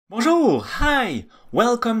Bonjour, hi!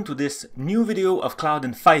 Welcome to this new video of Cloud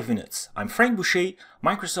in 5 minutes. I'm Frank Boucher,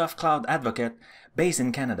 Microsoft Cloud Advocate based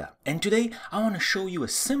in Canada. And today I want to show you a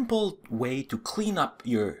simple way to clean up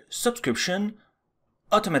your subscription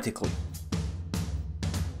automatically.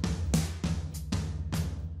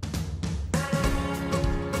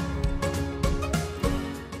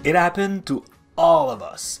 It happened to all of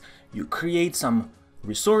us. You create some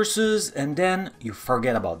resources and then you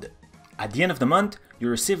forget about it. At the end of the month, you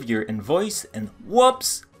receive your invoice and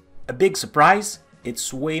whoops, a big surprise,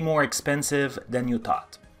 it's way more expensive than you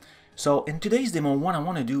thought. So in today's demo, what I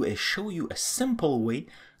want to do is show you a simple way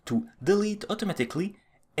to delete automatically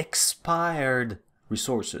expired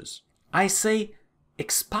resources. I say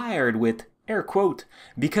expired with air quote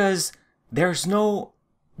because there's no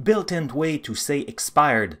built-in way to say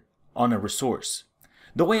expired on a resource.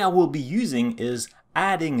 The way I will be using is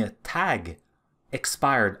adding a tag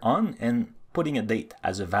expired on and putting a date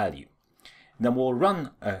as a value. Then we'll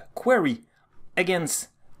run a query against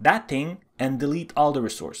that thing and delete all the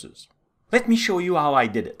resources. Let me show you how I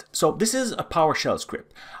did it. So this is a PowerShell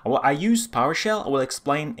script. I used PowerShell. I will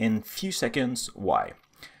explain in few seconds why.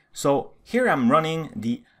 So here I'm running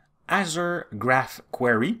the Azure graph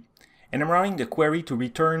query, and I'm running the query to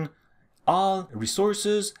return all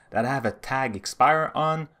resources that have a tag expire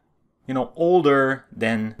on, older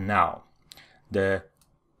than now. The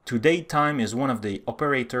to-date time is one of the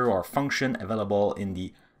operator or function available in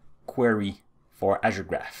the query for Azure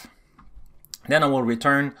Graph. Then I will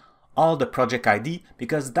return all the project ID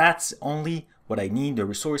because that's only what I need, the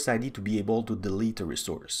resource ID, to be able to delete a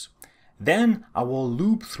resource. Then I will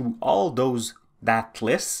loop through all that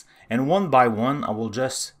list, and one by one I will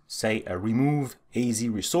just say remove AZ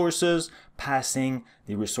resources, passing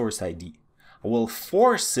the resource ID. I will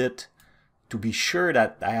force it to be sure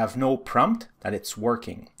that I have no prompt, that it's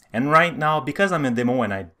working. And right now, because I'm in demo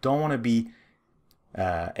and I don't want to be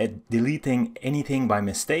deleting anything by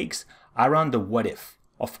mistakes, I run the what if.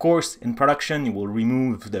 Of course, in production, you will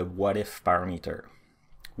remove the what if parameter.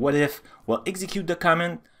 What if will execute the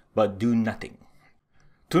command, but do nothing.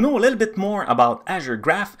 To know a little bit more about Azure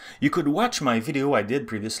Graph, you could watch my video I did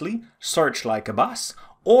previously, Search Like a Boss,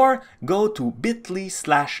 or go to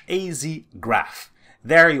bit.ly/azgraph.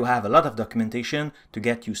 There you have a lot of documentation to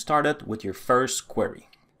get you started with your first query.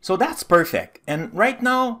 So that's perfect. And right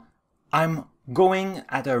now I'm going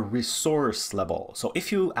at a resource level. So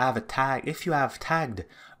if you have tagged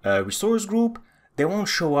a resource group, they won't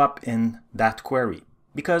show up in that query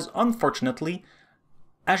because unfortunately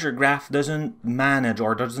Azure Graph doesn't manage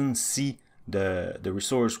or doesn't see the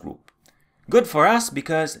resource group. Good for us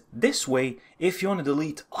because this way, if you want to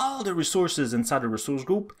delete all the resources inside the resource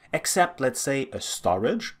group, except let's say a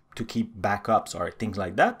storage to keep backups or things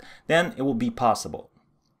like that, then it will be possible.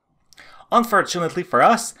 Unfortunately for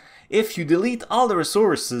us, if you delete all the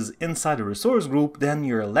resources inside the resource group, then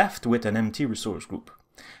you're left with an empty resource group.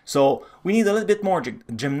 So we need a little bit more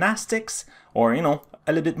gymnastics or, a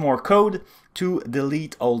little bit more code to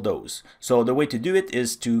delete all those. So the way to do it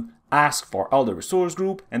is to ask for all the resource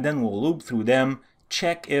group, and then we'll loop through them,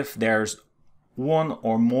 check if there's one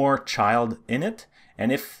or more child in it,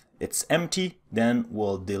 and if it's empty, then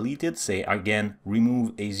we'll delete it. Say again,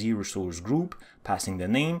 remove AZ resource group, passing the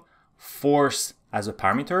name, force as a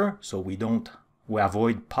parameter, so we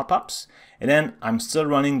avoid pop-ups. And then I'm still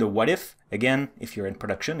running the what if. Again, if you're in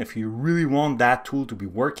production, if you really want that tool to be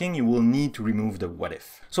working, you will need to remove the what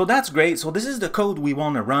if. So that's great. So this is the code we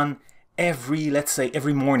want to run let's say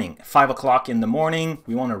every morning, 5 o'clock in the morning,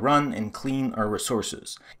 we want to run and clean our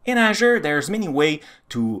resources. In Azure, there's many ways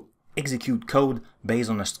to execute code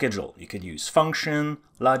based on a schedule. You could use function,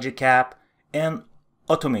 logic app, and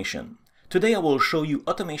automation. Today I will show you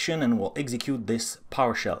automation and we'll execute this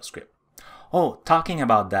PowerShell script. Oh, talking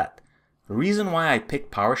about that, the reason why I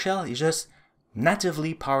picked PowerShell is just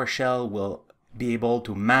natively PowerShell will be able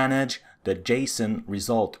to manage the JSON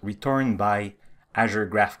result returned by Azure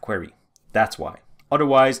Graph Query. That's why.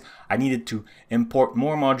 Otherwise, I needed to import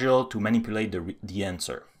more module to manipulate the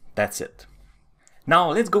answer. That's it.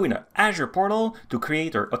 Now let's go in the Azure portal to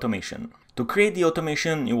create our automation. To create the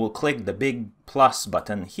automation, you will click the big plus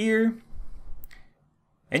button here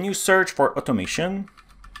and you search for automation.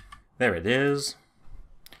 There it is.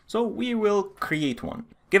 So we will create one.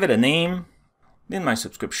 Give it a name. In my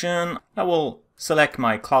subscription, I will select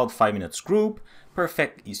my Cloud 5 minutes group,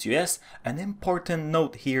 Perfect ECUS. An important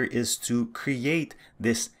note here is to create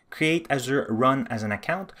Azure Run as an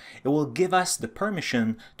account. It will give us the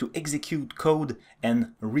permission to execute code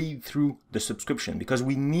and read through the subscription because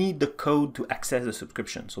we need the code to access the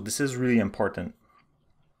subscription. So this is really important.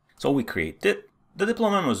 So we create it. The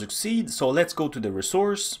deployment will succeed, so let's go to the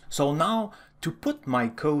resource. So now, to put my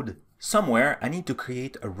code somewhere, I need to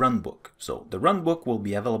create a runbook. So the runbook will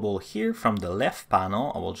be available here from the left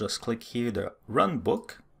panel. I will just click here, the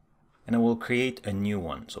runbook, and I will create a new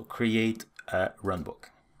one. So create a runbook.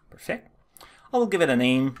 Perfect. I will give it a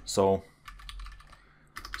name, so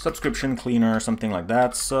subscription cleaner, something like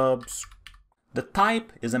that. The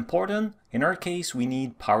type is important. In our case, we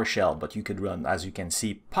need PowerShell, but you could run, as you can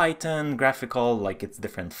see, Python, graphical, like it's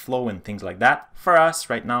different flow and things like that. For us,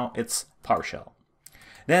 right now, it's PowerShell.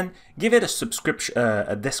 Then give it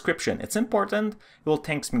a description. It's important. It will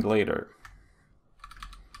thank me later.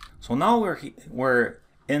 So now we're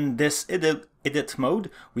in this edit mode.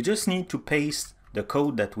 We just need to paste the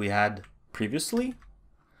code that we had previously.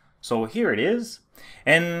 So here it is.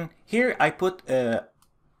 And here I put a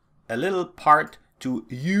little part to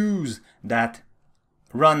use that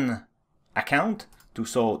run account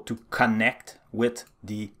to connect with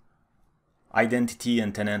the identity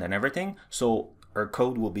and tenant and everything, so our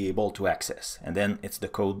code will be able to access. And then it's the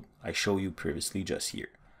code I showed you previously just here.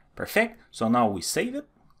 Perfect. So now we save it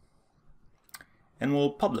and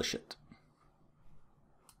we'll publish it.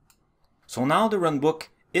 So now the runbook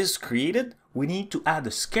is created. We need to add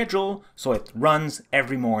a schedule so it runs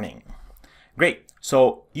every morning. Great.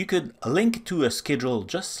 So you could link to a schedule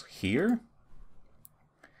just here.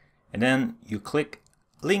 And then you click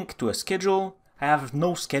link to a schedule. I have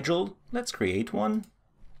no schedule. Let's create one.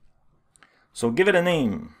 So give it a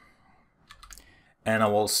name. And I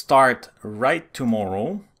will start right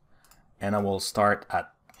tomorrow. And I will start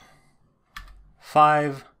at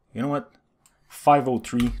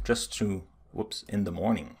 5:03 just to, whoops, in the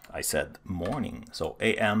morning. I said morning. So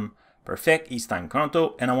AM, perfect, East Time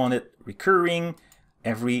Toronto. And I want it recurring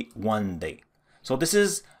every 1 day. So this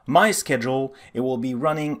is my schedule. It will be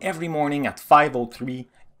running every morning at 5:03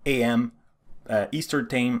 AM Eastern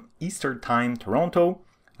Time Toronto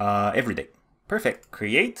every day. Perfect.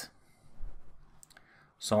 Create.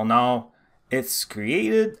 So now it's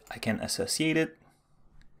created. I can associate it.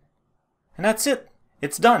 And that's it.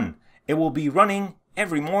 It's done. It will be running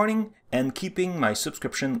every morning and keeping my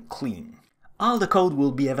subscription clean. All the code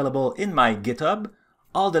will be available in my GitHub.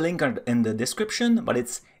 All the links are in the description, but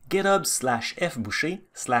it's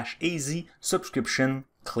github/fboucher/az subscription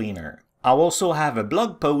cleaner. I'll also have a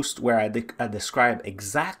blog post where I describe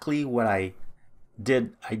exactly what I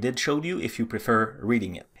did show you if you prefer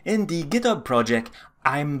reading it. In the GitHub project,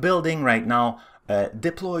 I'm building right now a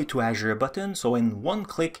deploy to Azure button, so in one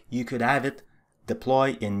click you could have it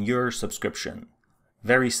deploy in your subscription.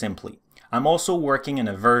 Very simply. I'm also working in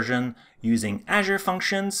a version using Azure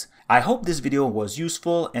functions. I hope this video was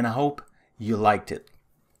useful and I hope you liked it.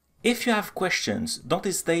 If you have questions, don't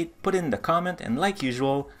hesitate, put in the comment, and like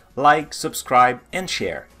usual, like, subscribe, and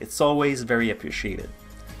share. It's always very appreciated.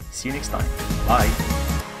 See you next time. Bye.